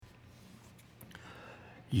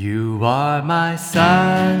You are my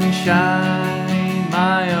sunshine,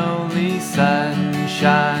 my only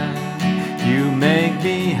sunshine. You make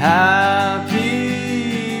me happy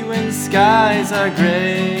when skies are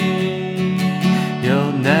gray.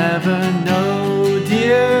 You'll never know,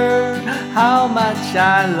 dear, how much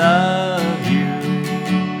I love you.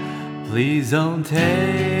 Please don't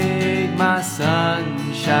take my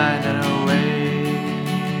sunshine away.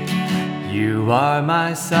 You are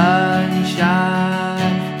my sunshine,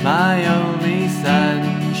 my only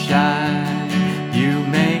sunshine. You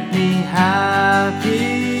make me happy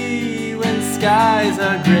when skies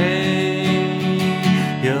are gray.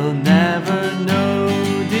 You'll never know,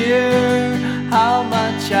 dear, how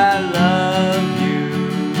much I love you.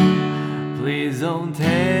 Please don't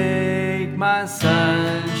take my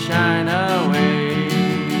sunshine away.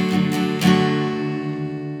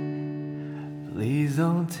 Please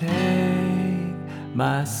don't take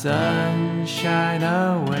my sunshine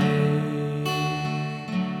away.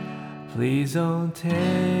 Please don't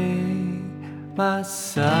take my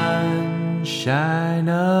sunshine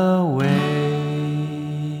away.